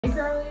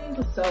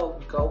So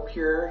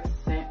GoPure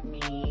sent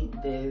me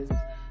this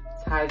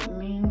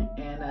tightening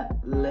and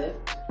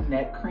lift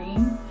neck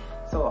cream.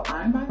 So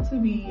I'm about to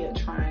be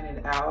trying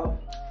it out.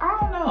 I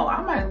don't know,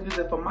 I might use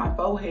it for my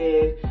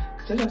forehead.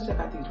 Just check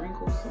out these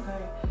wrinkles,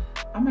 okay?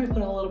 I might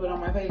put a little bit on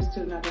my face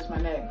too, not just my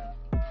neck.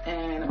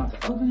 And I'm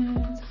about to open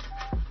it.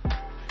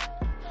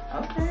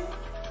 Okay.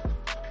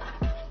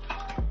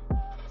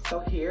 So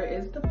here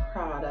is the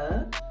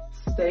product.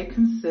 Stay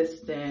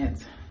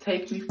consistent.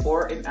 Take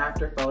before and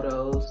after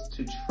photos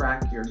to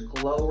track your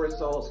glow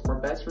results. For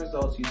best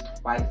results, use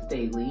twice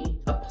daily.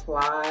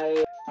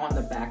 Apply on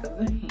the back of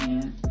the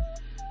hand.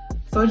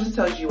 So it just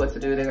tells you what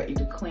to do. They got you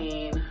to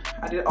clean.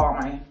 I did all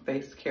my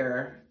face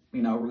care,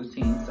 you know,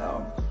 routine.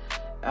 So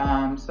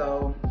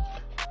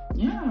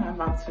yeah, I'm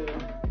about to,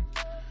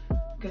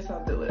 guess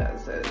I'll do it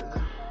as it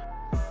says.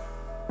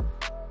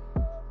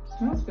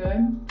 Smells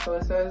good. So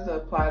it says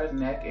apply to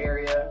neck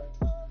area.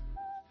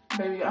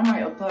 Baby, I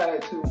might apply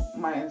it to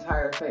my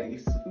entire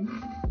face.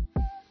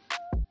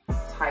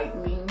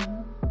 Tightening.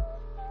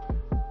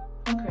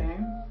 Okay.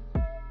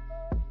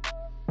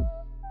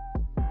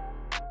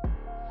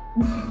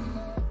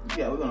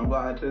 Yeah, we're gonna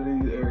apply it to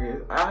these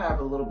areas. I have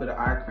a little bit of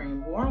eye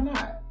cream. Why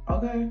not?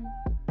 Okay.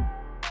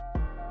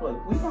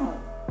 Look, we gonna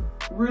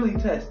really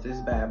test this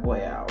bad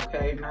boy out,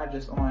 okay? Not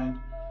just on,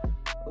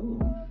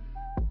 ooh,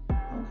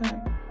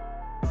 okay.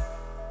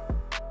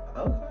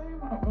 Okay,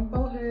 my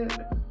forehead.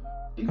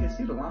 You can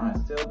see the line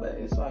still, but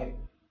it's like,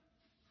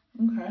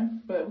 okay,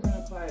 but we're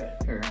gonna apply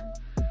it here.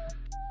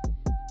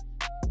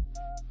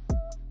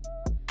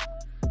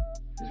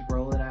 Just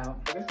roll it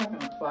out. I guess I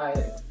can apply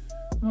it.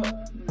 Look,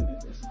 let me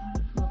get this one.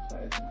 I'm gonna apply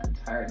it to my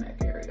entire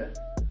neck area.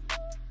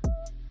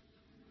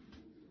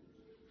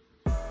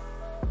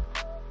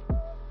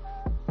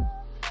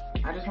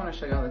 I just wanna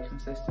show y'all the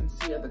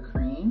consistency of the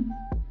cream.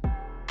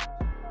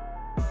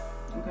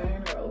 Okay,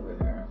 and go over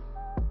here.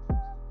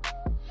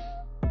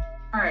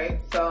 All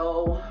right,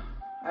 so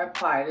I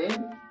applied it.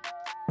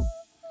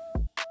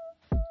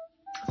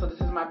 So this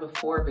is my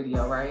before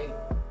video, right?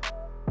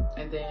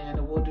 And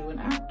then we'll do an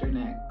after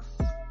next.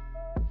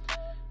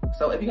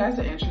 So if you guys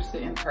are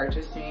interested in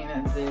purchasing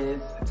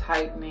this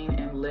tightening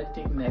and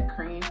lifting neck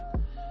cream,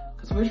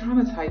 because we're trying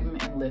to tighten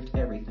and lift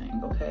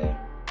everything, okay?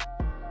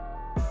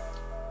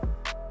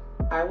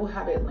 I will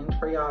have it linked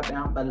for y'all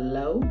down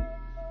below,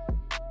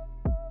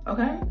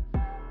 okay?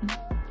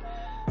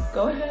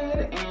 Go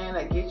ahead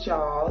and get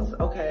y'all's,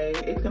 okay?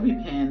 It's gonna be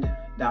pinned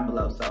down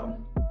below, so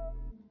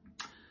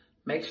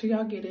make sure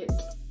y'all get it.